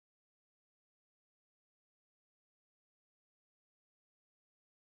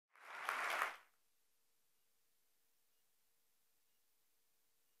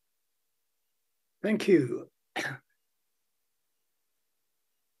Thank you.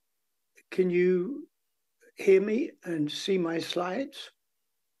 Can you hear me and see my slides?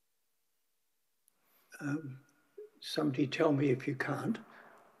 Somebody tell me if you can't.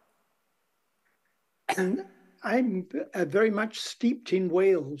 And I'm very much steeped in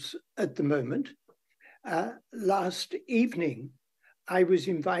Wales at the moment. Last evening, I was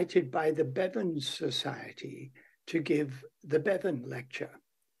invited by the Bevan Society to give the Bevan lecture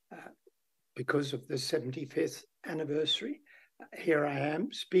because of the 75th anniversary. Here I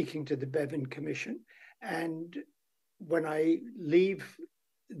am speaking to the Bevan Commission. And when I leave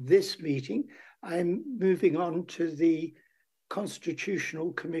this meeting, I'm moving on to the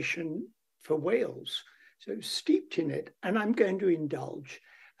Constitutional Commission for Wales. So steeped in it, and I'm going to indulge.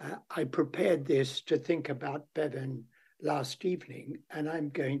 I prepared this to think about Bevan last evening, and I'm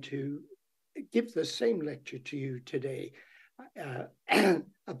going to give the same lecture to you today.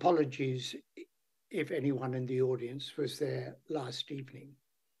 Apologies if anyone in the audience was there last evening.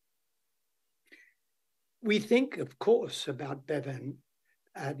 We think, of course, about Bevan,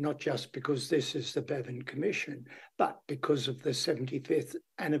 not just because this is the Bevan Commission, but because of the 75th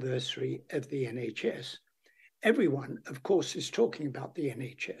anniversary of the NHS. Everyone, of course, is talking about the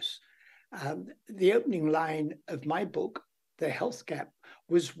NHS. The opening line of my book, The Health Gap,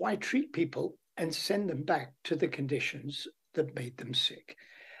 was why treat people and send them back to the conditions that made them sick.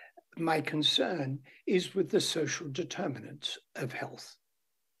 My concern is with the social determinants of health,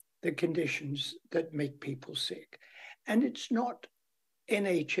 the conditions that make people sick. And it's not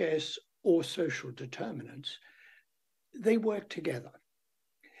NHS or social determinants. They work together.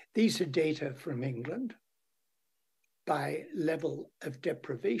 These are data from England by level of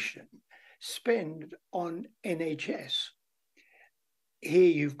deprivation spend on NHS.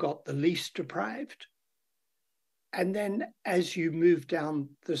 Here you've got the least deprived. And then as you move down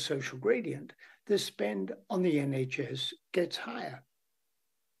the social gradient, the spend on the NHS gets higher.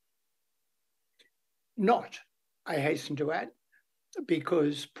 Not, I hasten to add,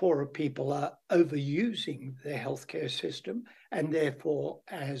 because poorer people are overusing their healthcare system, and therefore,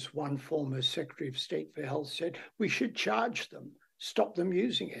 as one former Secretary of State for Health said, we should charge them, stop them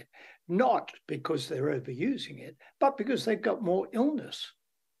using it, not because they're overusing it, but because they've got more illness.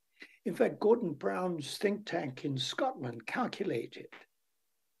 In fact, Gordon Brown's think tank in Scotland calculated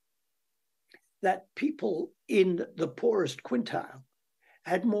that people in the poorest quintile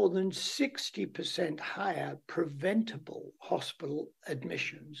had more than 60% higher preventable hospital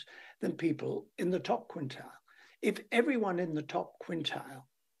admissions than people in the top quintile. If everyone in the top quintile,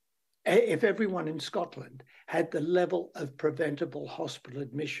 if everyone in Scotland had the level of preventable hospital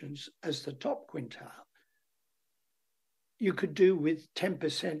admissions as the top quintile, you could do with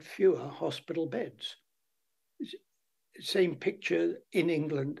 10% fewer hospital beds. Same picture in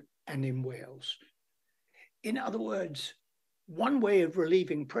England and in Wales. In other words, one way of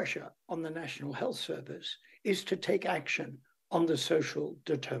relieving pressure on the National Health Service is to take action on the social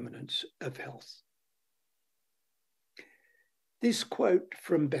determinants of health. This quote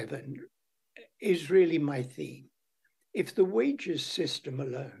from Bevan is really my theme. If the wages system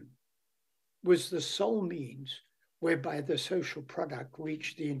alone was the sole means whereby the social product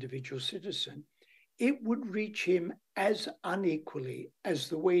reached the individual citizen, it would reach him as unequally as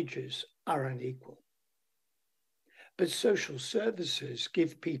the wages are unequal. But social services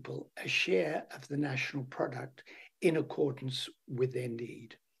give people a share of the national product in accordance with their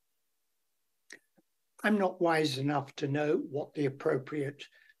need. I'm not wise enough to know what the appropriate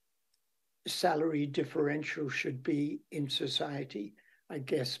salary differential should be in society. I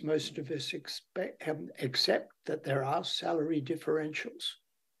guess most of us accept that there are salary differentials.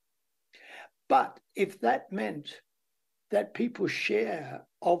 But if that meant that people's share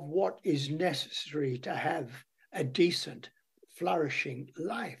of what is necessary to have a decent, flourishing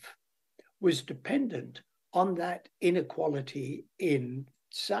life was dependent on that inequality in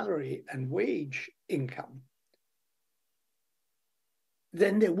salary and wage income,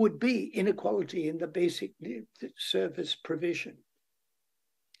 then there would be inequality in the basic service provision.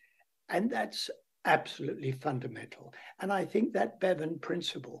 And that's absolutely fundamental. And I think that Bevan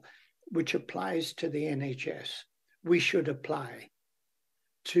principle, which applies to the NHS, we should apply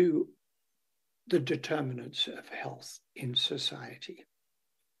to the determinants of health in society.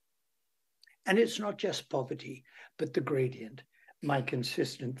 And it's not just poverty, but the gradient. My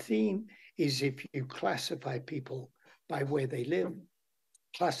consistent theme is if you classify people by where they live,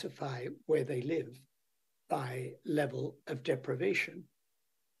 classify where they live by level of deprivation,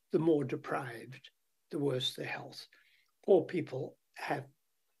 the more deprived, the worse the health. Poor people have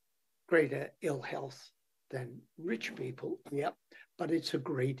greater ill health than rich people, yep, but it's a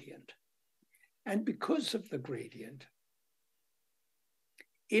gradient. And because of the gradient,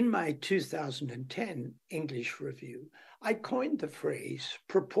 in my 2010 English review, I coined the phrase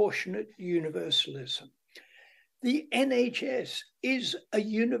proportionate universalism. The NHS is a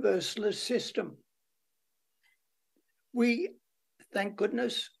universalist system. We, thank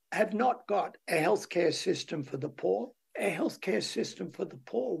goodness, have not got a healthcare system for the poor. A healthcare system for the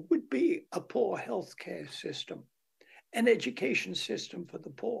poor would be a poor healthcare system. An education system for the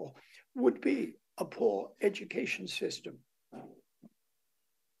poor would be a poor education system.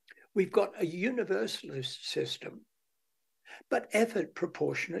 We've got a universalist system, but effort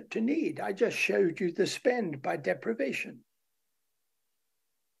proportionate to need. I just showed you the spend by deprivation.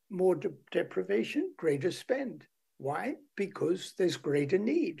 More deprivation, greater spend. Why? Because there's greater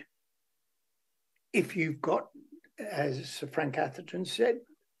need. If you've got, as Sir Frank Atherton said,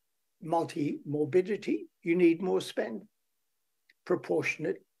 multi-morbidity, you need more spend,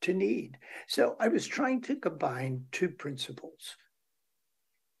 proportionate to need. So I was trying to combine two principles.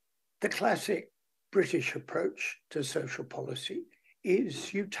 The classic British approach to social policy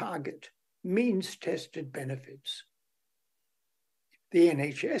is you target means-tested benefits. The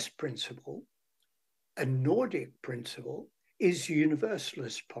NHS principle, a Nordic principle, is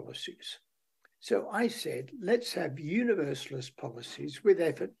universalist policies. So I said, let's have universalist policies with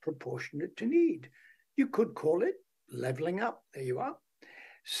effort proportionate to need. You could call it leveling up, there you are.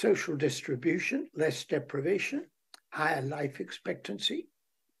 Social distribution, less deprivation, higher life expectancy.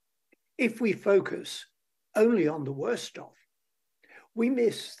 If we focus only on the worst off, we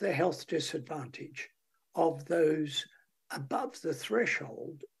miss the health disadvantage of those above the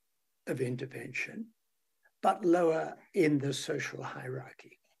threshold of intervention, but lower in the social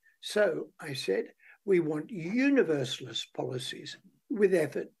hierarchy. So I said, we want universalist policies with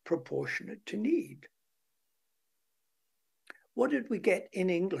effort proportionate to need. What did we get in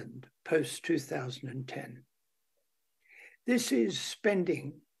England post-2010? This is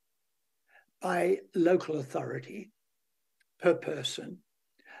spending by local authority per person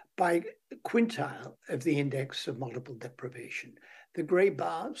by quintile of the index of multiple deprivation. The grey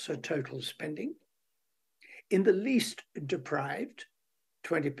bars are total spending. In the least deprived,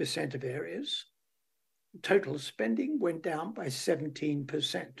 20% of areas, total spending went down by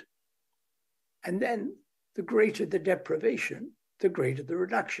 17%. And then the greater the deprivation, the greater the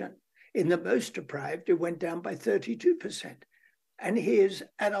reduction. In the most deprived, it went down by 32%. And here's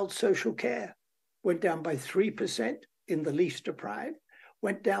adult social care, went down by 3% in the least deprived,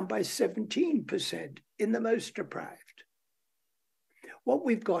 went down by 17% in the most deprived. What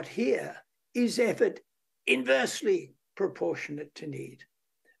we've got here is effort inversely proportionate to need.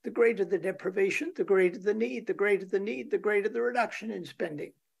 The greater the deprivation, the greater the need, the greater the need, the greater the reduction in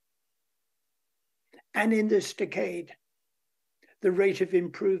spending. And in this decade, the rate of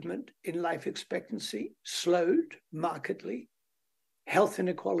improvement in life expectancy slowed markedly, health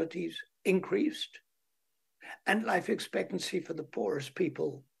inequalities increased, and life expectancy for the poorest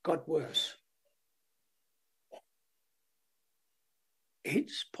people got worse.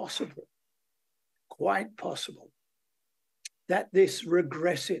 It's possible, quite possible, that this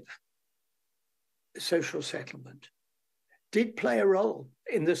regressive social settlement did play a role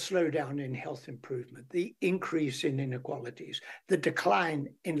in the slowdown in health improvement, the increase in inequalities, the decline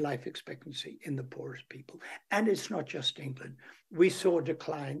in life expectancy in the poorest people. And it's not just England. We saw a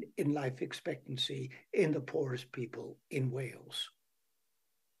decline in life expectancy in the poorest people in Wales.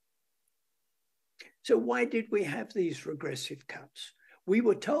 So why did we have these regressive cuts? We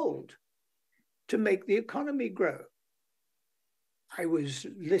were told to make the economy grow. I was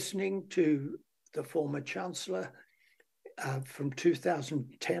listening to the former Chancellor from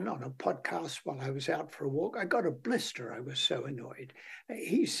 2010 on a podcast while I was out for a walk. I got a blister. I was so annoyed.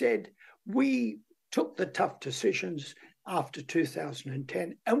 He said, we took the tough decisions after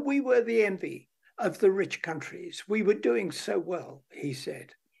 2010, and we were the envy of the rich countries. We were doing so well, he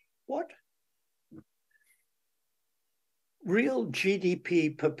said. What? Real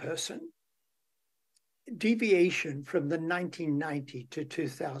GDP per person, deviation from the 1990 to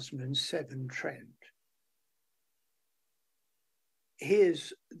 2007 trend.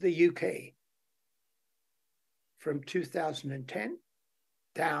 Here's the UK from 2010,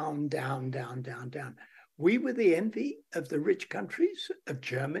 down, down, down, down, down. We were the envy of the rich countries of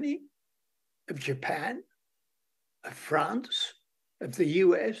Germany, of Japan, of France, of the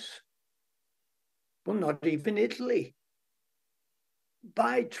US, well, not even Italy.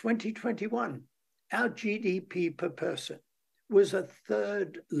 By 2021, our GDP per person was a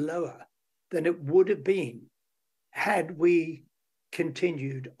third lower than it would have been had we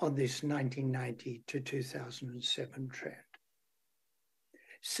continued on this 1990 to 2007 trend.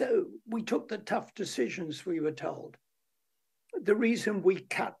 So we took the tough decisions, we were told. The reason we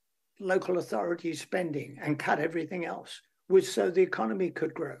cut local authority spending and cut everything else was so the economy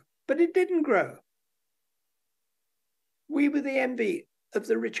could grow. But it didn't grow. We were the envy of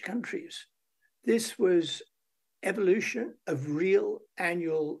the rich countries. This was evolution of real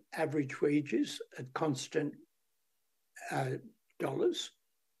annual average wages at constant dollars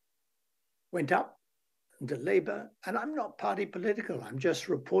went up under Labour, and I'm not party political, I'm just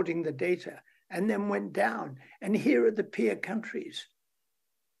reporting the data, and then went down. And here are the peer countries.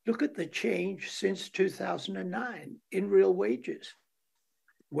 Look at the change since 2009 in real wages.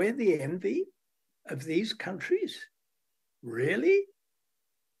 We're the envy of these countries? Really?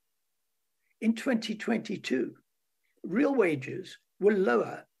 In 2022, real wages were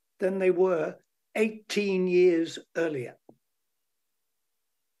lower than they were 18 years earlier.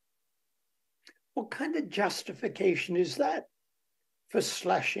 What kind of justification is that for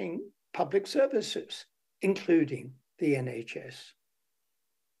slashing public services, including the NHS?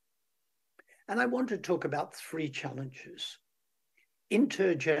 And I want to talk about three challenges: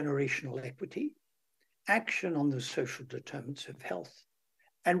 intergenerational equity, action on the social determinants of health,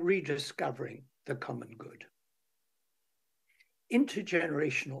 and rediscovering the common good.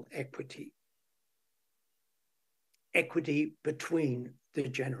 Intergenerational equity, equity between the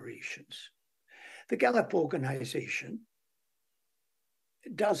generations. The Gallup organization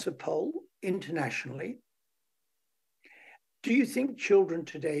does a poll internationally. Do you think children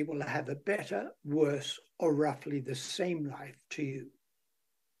today will have a better, worse, or roughly the same life to you?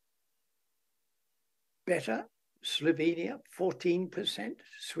 Better, Slovenia, 14%,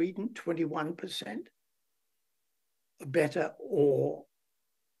 Sweden, 21%. Better, or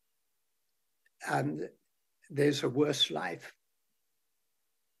there's a worse life.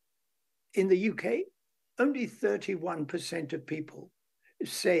 In the UK, only 31% of people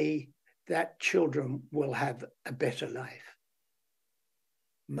say that children will have a better life.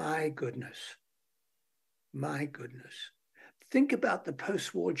 My goodness. My goodness. Think about the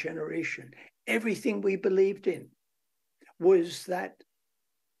post-war generation. Everything we believed in was that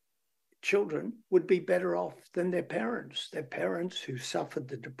children would be better off than their parents who suffered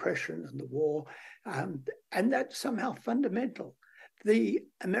the Depression and the war, and that's somehow fundamental. The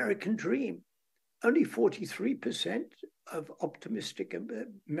American dream, only 43% of optimistic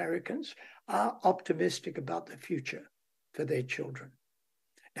Americans are optimistic about the future for their children.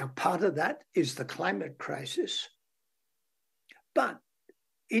 Now, part of that is the climate crisis, but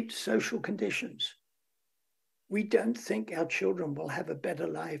it's social conditions. We don't think our children will have a better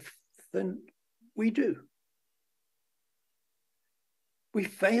life than we do. We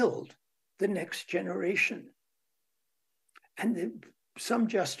failed the next generation. And there's some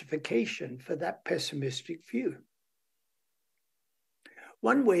justification for that pessimistic view.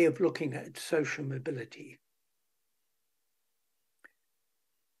 One way of looking at social mobility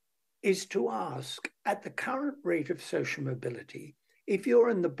is to ask, at the current rate of social mobility, if you're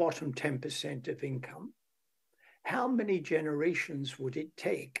in the bottom 10% of income, how many generations would it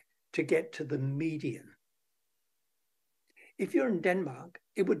take to get to the median? If you're in Denmark,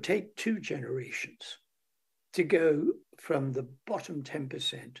 it would take 2 generations to go from the bottom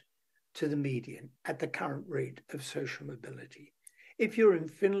 10% to the median at the current rate of social mobility. If you're in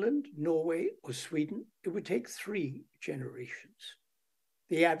Finland, Norway, or Sweden, it would take 3 generations.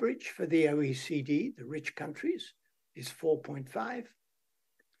 The average for the OECD, the rich countries, is 4.5.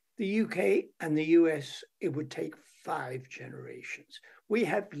 The UK and the US, it would take 5 generations. We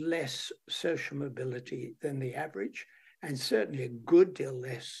have less social mobility than the average, and certainly a good deal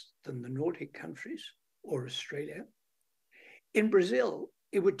less than the Nordic countries or Australia. In Brazil,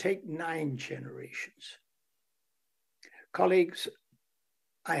 it would take 9 generations. Colleagues,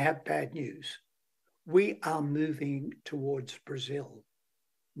 I have bad news. We are moving towards Brazil,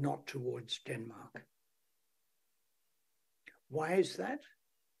 not towards Denmark. Why is that?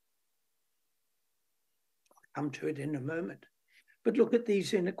 I'll come to it in a moment. But look at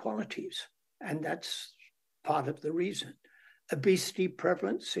these inequalities, and that's part of the reason. Obesity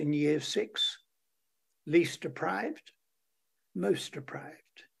prevalence in year 6, least deprived, most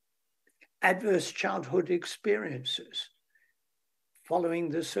deprived. Adverse childhood experiences following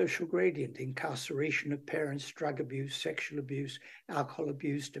the social gradient, incarceration of parents, drug abuse, sexual abuse, alcohol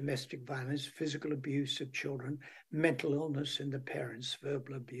abuse, domestic violence, physical abuse of children, mental illness in the parents,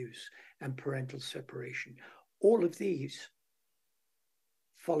 verbal abuse, and parental separation. All of these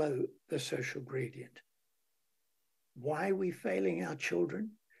follow the social gradient. Why are we failing our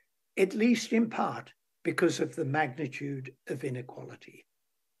children? At least in part because of the magnitude of inequality,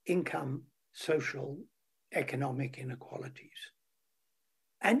 income, social, economic inequalities.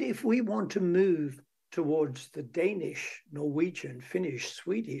 And if we want to move towards the Danish, Norwegian, Finnish,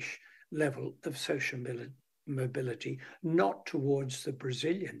 Swedish level of social mobility, not towards the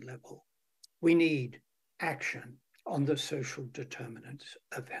Brazilian level, we need action on the social determinants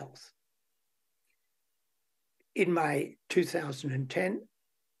of health. In my 2010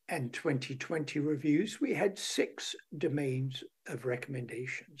 and 2020 reviews, we had 6 domains of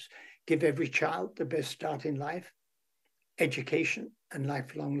recommendations. Give every child the best start in life, education and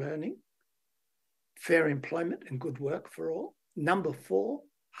lifelong learning, fair employment and good work for all. Number 4,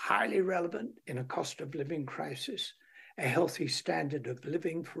 highly relevant in a cost of living crisis, a healthy standard of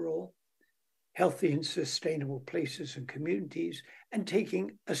living for all, healthy and sustainable places and communities, and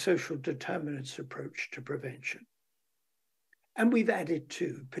taking a social determinants approach to prevention. And we've added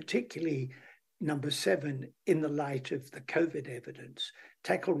 2, particularly number 7, in the light of the COVID evidence,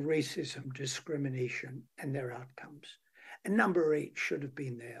 tackle racism, discrimination, and their outcomes. And number 8 should have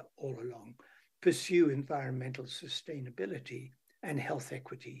been there all along, pursue environmental sustainability and health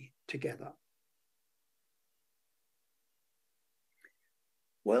equity together.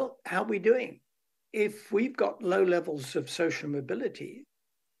 Well, how are we doing? If we've got low levels of social mobility,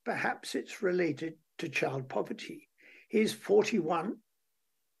 perhaps it's related to child poverty. Here's 41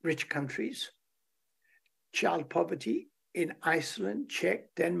 rich countries. Child poverty in Iceland,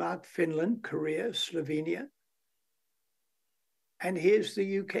 Czech, Denmark, Finland, Korea, Slovenia. And here's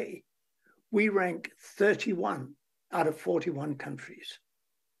the UK. We rank 31 out of 41 countries.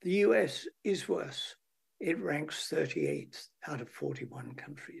 The US is worse. It ranks 38th out of 41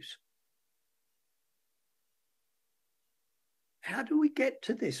 countries. How do we get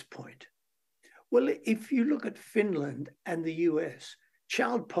to this point? Well, if you look at Finland and the US,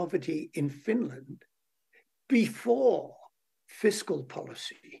 child poverty in Finland, before fiscal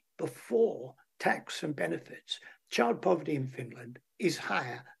policy, before tax and benefits, child poverty in Finland is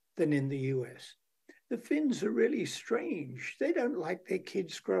higher than in the US. The Finns are really strange. They don't like their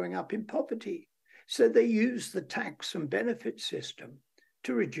kids growing up in poverty. So they use the tax and benefit system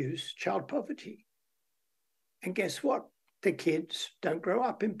to reduce child poverty. And guess what? The kids don't grow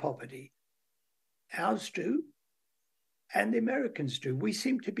up in poverty. Ours do, and the Americans do. We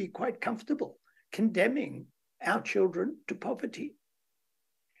seem to be quite comfortable condemning our children to poverty.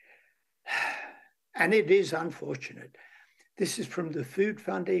 And it is unfortunate. This is from the Food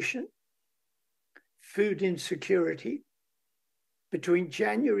Foundation. Food insecurity. Between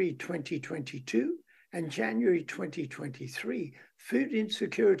January 2022 and January 2023, food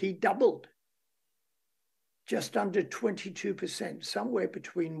insecurity doubled. Just under 22%, somewhere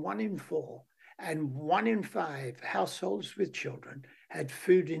between 1 in 4 and 1 in 5 households with children had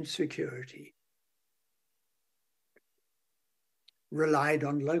food insecurity. Relied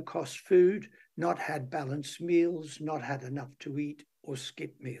on low-cost food, not had balanced meals, not had enough to eat, or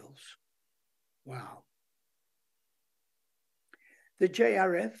skipped meals. Wow. The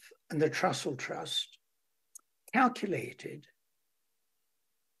JRF and the Trussell Trust calculated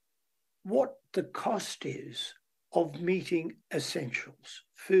what the cost is of meeting essentials: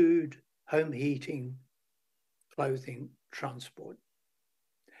 food, home heating, clothing, transport.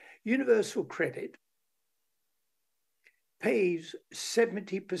 Universal Credit pays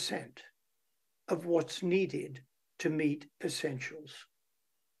 70% of what's needed to meet essentials.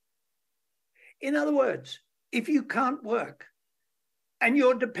 In other words, if you can't work and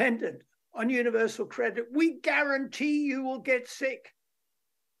you're dependent on universal credit, we guarantee you will get sick.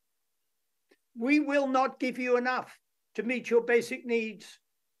 We will not give you enough to meet your basic needs,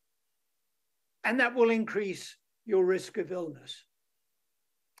 and that will increase your risk of illness.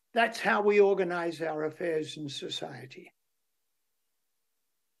 That's how we organize our affairs in society.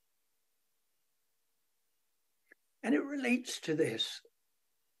 And it relates to this.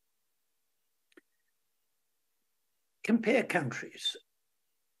 Compare countries,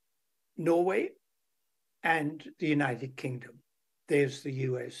 Norway and the United Kingdom. There's the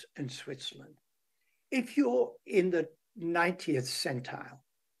US and Switzerland. If you're in the 90th centile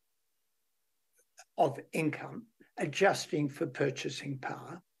of income, adjusting for purchasing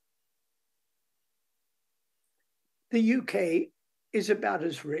power, the UK is about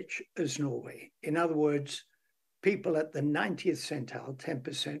as rich as Norway. In other words, people at the 90th centile,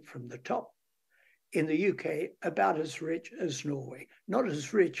 10% from the top. In the UK, about as rich as Norway. Not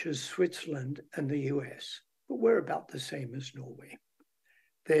as rich as Switzerland and the US, but we're about the same as Norway.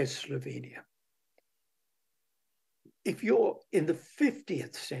 There's Slovenia. If you're in the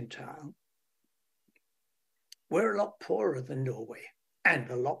 50th centile, we're a lot poorer than Norway, and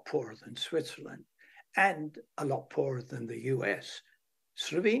a lot poorer than Switzerland, and a lot poorer than the US.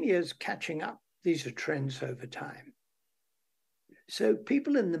 Slovenia is catching up. These are trends over time. So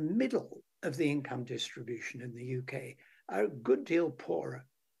people in the middle of the income distribution in the UK are a good deal poorer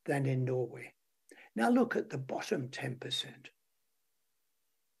than in Norway. Now look at the bottom 10%.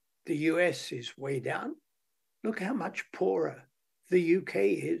 The US is way down. Look how much poorer the UK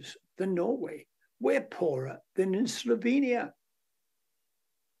is than Norway. We're poorer than in Slovenia.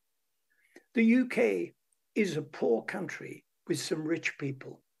 The UK is a poor country with some rich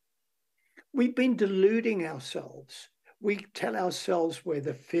people. We've been deluding ourselves. We tell ourselves we're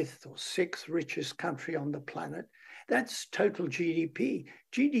the 5th or 6th richest country on the planet. That's total GDP.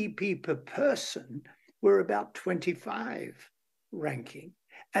 GDP per person, we're about 25 ranking.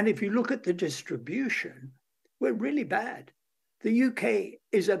 And if you look at the distribution, we're really bad. The UK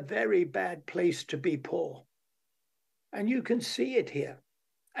is a very bad place to be poor. And you can see it here.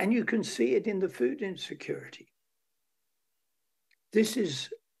 And you can see it in the food insecurity. This is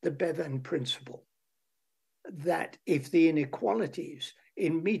the Bevan principle, that if the inequalities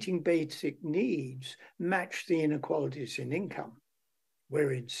in meeting basic needs match the inequalities in income,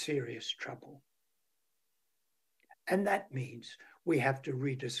 we're in serious trouble. And that means we have to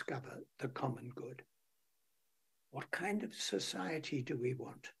rediscover the common good. What kind of society do we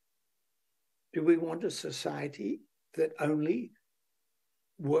want? Do we want a society that only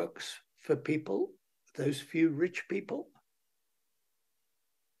works for people, those few rich people?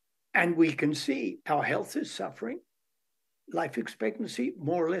 And we can see our health is suffering. Life expectancy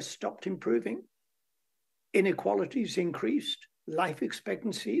more or less stopped improving. Inequalities increased. Life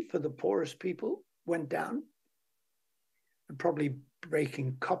expectancy for the poorest people went down. I'm probably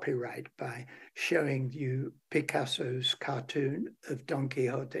breaking copyright by showing you Picasso's cartoon of Don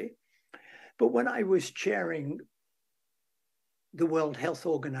Quixote. But when I was chairing the World Health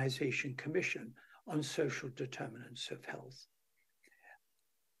Organization Commission on Social Determinants of Health,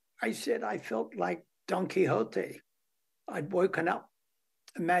 I said I felt like Don Quixote. I'd woken up,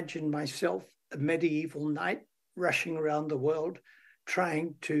 imagined myself a medieval knight rushing around the world,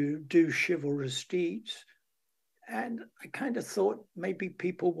 trying to do chivalrous deeds. And I kind of thought maybe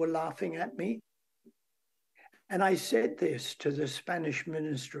people were laughing at me. And I said this to the Spanish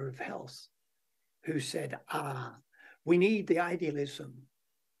Minister of Health, who said, we need the idealism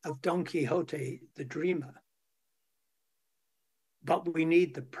of Don Quixote, the dreamer, but we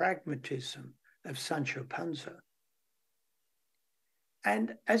need the pragmatism of Sancho Panza.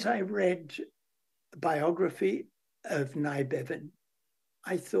 And as I read the biography of Nye Bevan,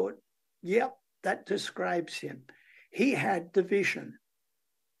 I thought, yep, that describes him. He had the vision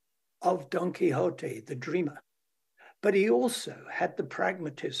of Don Quixote, the dreamer, but he also had the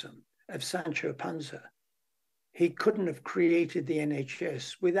pragmatism of Sancho Panza. He couldn't have created the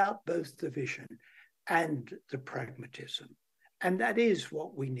NHS without both the vision and the pragmatism. And that is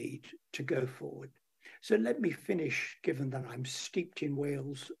what we need to go forward. So let me finish, given that I'm steeped in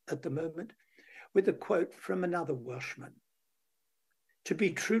Wales at the moment, with a quote from another Welshman. To be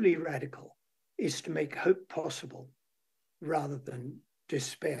truly radical is to make hope possible rather than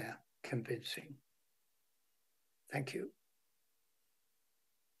despair convincing. Thank you.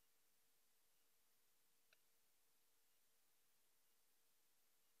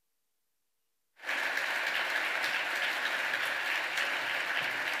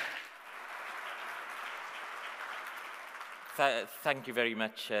 Thank you very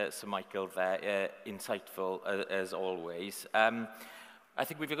much, Sir Michael, there. Insightful, as always. I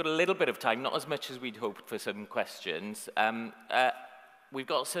think we've got a little bit of time, not as much as we'd hoped for some questions. We've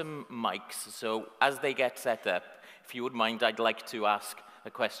got some mics, so as they get set up, if you would mind, I'd like to ask a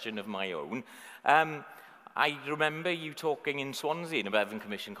question of my own. I remember you talking in Swansea in a Bevan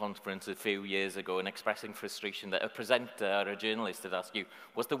Commission conference a few years ago and expressing frustration that a presenter or a journalist had asked you,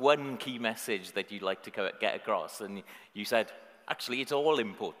 what's the one key message that you'd like to get across? And you said, actually, it's all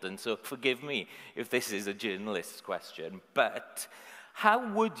important, so forgive me if this is a journalist's question, but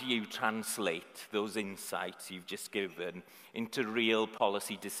how would you translate those insights you've just given into real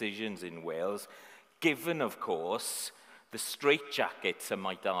policy decisions in Wales, given, of course, the straitjackets, I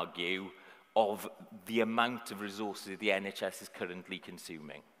might argue, of the amount of resources the NHS is currently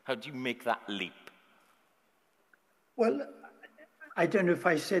consuming? How do you make that leap? Well, I don't know if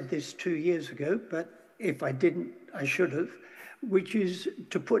I said this 2 years ago, but if I didn't, I should have, which is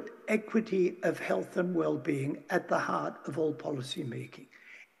to put equity of health and well-being at the heart of all policy making.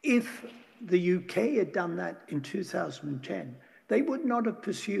 If the UK had done that in 2010, they would not have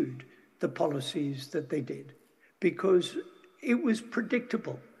pursued the policies that they did, because it was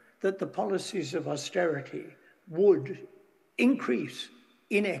predictable that the policies of austerity would increase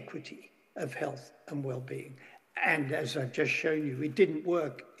inequity of health and well-being. And as I've just shown you, it didn't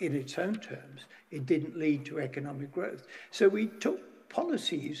work in its own terms. It didn't lead to economic growth. So we took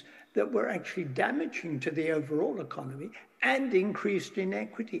policies that were actually damaging to the overall economy and increased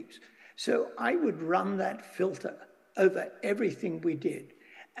inequities. So I would run that filter over everything we did.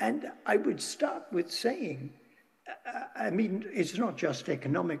 And I would start with saying, I mean, it's not just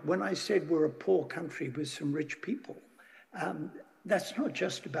economic. When I said we're a poor country with some rich people, that's not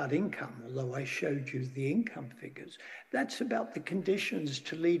just about income, although I showed you the income figures. That's about the conditions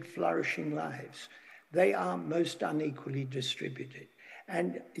to lead flourishing lives. They are most unequally distributed.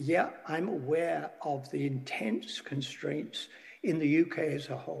 And yeah, I'm aware of the intense constraints in the UK as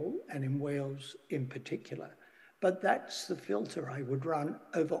a whole and in Wales in particular. But that's the filter I would run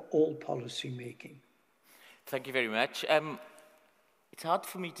over all policy making. Thank you very much. It's hard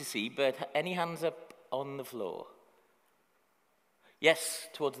for me to see, but any hands up on the floor? Yes,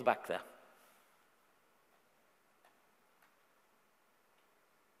 towards the back there.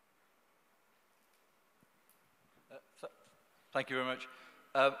 Thank you very much.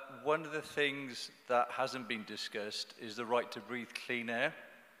 One of the things that hasn't been discussed is the right to breathe clean air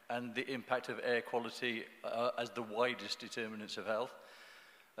and the impact of air quality as the widest determinants of health.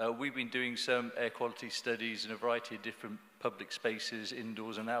 We've been doing some air quality studies in a variety of different public spaces,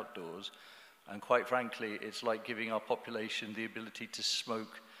 indoors and outdoors, and quite frankly, it's like giving our population the ability to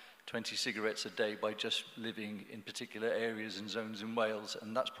smoke 20 cigarettes a day by just living in particular areas and zones in Wales,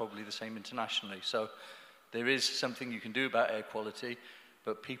 and that's probably the same internationally. So there is something you can do about air quality,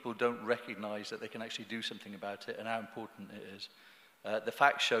 but people don't recognise that they can actually do something about it and how important it is. The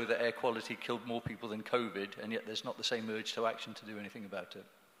facts show that air quality killed more people than COVID, and yet there's not the same urge to action to do anything about it.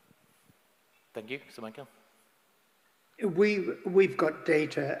 Thank you. Sir Michael. We've got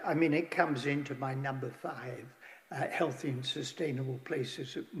data. I mean, it comes into my number 5, healthy and sustainable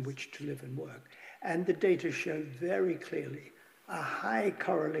places in which to live and work. And the data show very clearly a high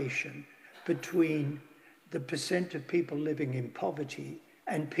correlation between the percent of people living in poverty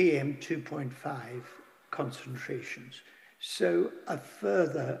and PM 2.5 concentrations. So a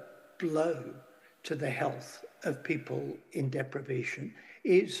further blow to the health of people in deprivation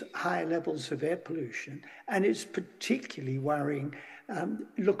is high levels of air pollution. And it's particularly worrying.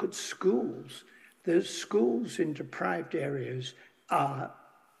 Look at schools. The schools in deprived areas are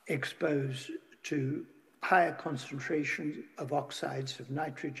exposed to higher concentrations of oxides of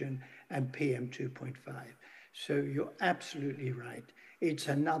nitrogen and PM 2.5. So you're absolutely right. It's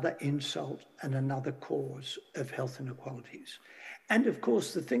another insult and another cause of health inequalities. And of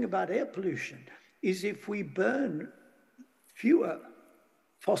course, the thing about air pollution is if we burn fewer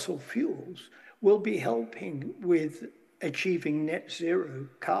fossil fuels, we'll be helping with achieving net zero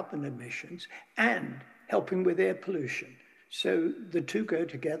carbon emissions and helping with air pollution. So the two go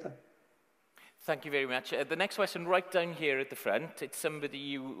together. Thank you very much. The next question right down here at the front, it's somebody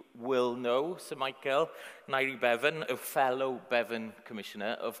you will know, Sir Michael, Nairi Bevan, a fellow Bevan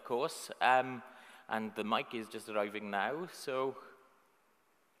Commissioner, of course. And the mic is just arriving now, so...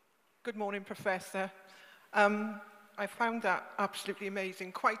 Good morning, Professor. I found that absolutely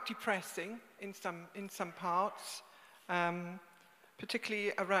amazing, quite depressing in some parts,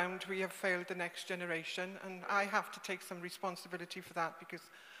 particularly around we have failed the next generation, and I have to take some responsibility for that because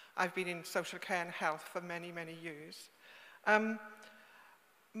I've been in social care and health for many, many years.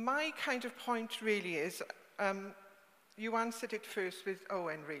 My kind of point really is, you answered it first with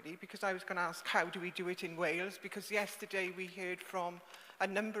Owen, really, because I was going to ask how do we do it in Wales, because yesterday we heard from a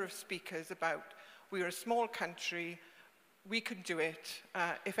number of speakers about we're a small country, we can do it,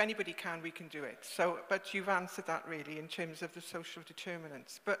 if anybody can, we can do it. So, but you've answered that really in terms of the social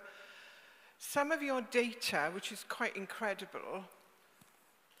determinants. But some of your data, which is quite incredible,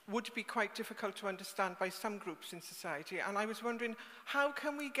 would be quite difficult to understand by some groups in society. And I was wondering, how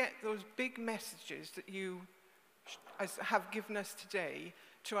can we get those big messages that you have given us today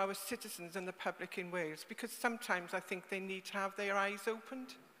to our citizens and the public in Wales? Because sometimes I think they need to have their eyes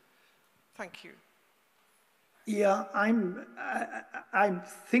opened. Thank you. Yeah, I've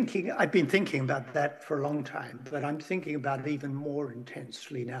been thinking about that for a long time, but I'm thinking about it even more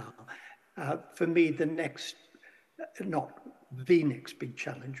intensely now. For me, the next, not the next big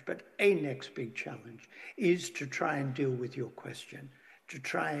challenge, but a next big challenge is to try and deal with your question, to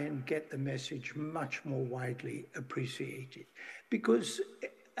try and get the message much more widely appreciated. Because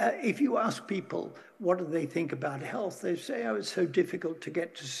if you ask people, what do they think about health? They say, oh, it's so difficult to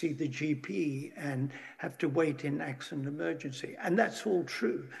get to see the GP and have to wait in accident emergency. And that's all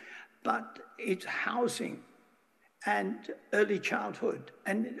true. But it's housing and early childhood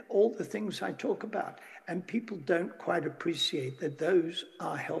and all the things I talk about. And people don't quite appreciate that those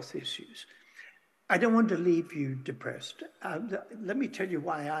are health issues. I don't want to leave you depressed. Let me tell you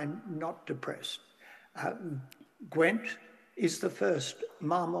why I'm not depressed. Gwent is the first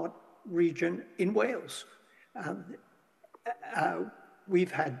Marmott region in Wales.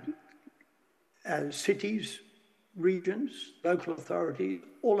 We've had cities, regions, local authorities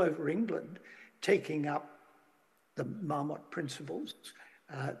all over England taking up the Marmott principles,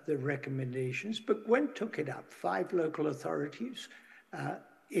 the recommendations, but Gwent took it up. 5 local authorities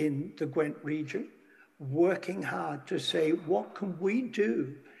in the Gwent region working hard to say, what can we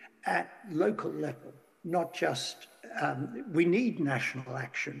do at local level? Not just, we need national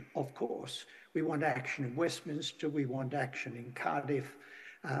action, of course. We want action in Westminster, we want action in Cardiff,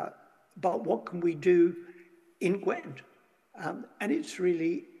 but what can we do in Gwent? And it's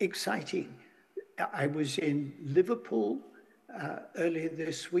really exciting. I was in Liverpool earlier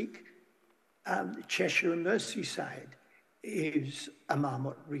this week. Cheshire and Merseyside is a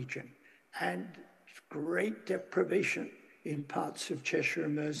Marmott region, and great deprivation in parts of Cheshire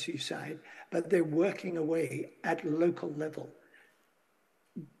and Merseyside, but they're working away at local level,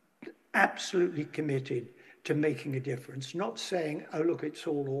 absolutely committed to making a difference, not saying, oh, look, it's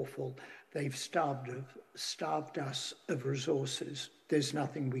all awful. They've starved us of resources. There's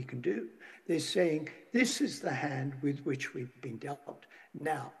nothing we can do. They're saying, this is the hand with which we've been dealt.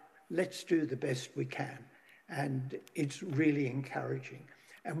 Now, let's do the best we can. And it's really encouraging.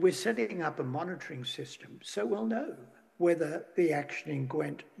 And we're setting up a monitoring system so we'll know whether the action in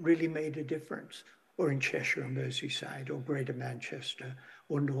Gwent really made a difference, or in Cheshire and Merseyside, or Greater Manchester,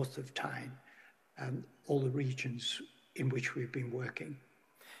 or north of Tyne, all the regions in which we've been working.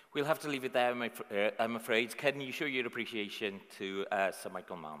 We'll have to leave it there, I'm afraid. Can you show your appreciation to Sir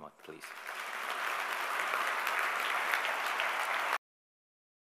Michael Marmott, please?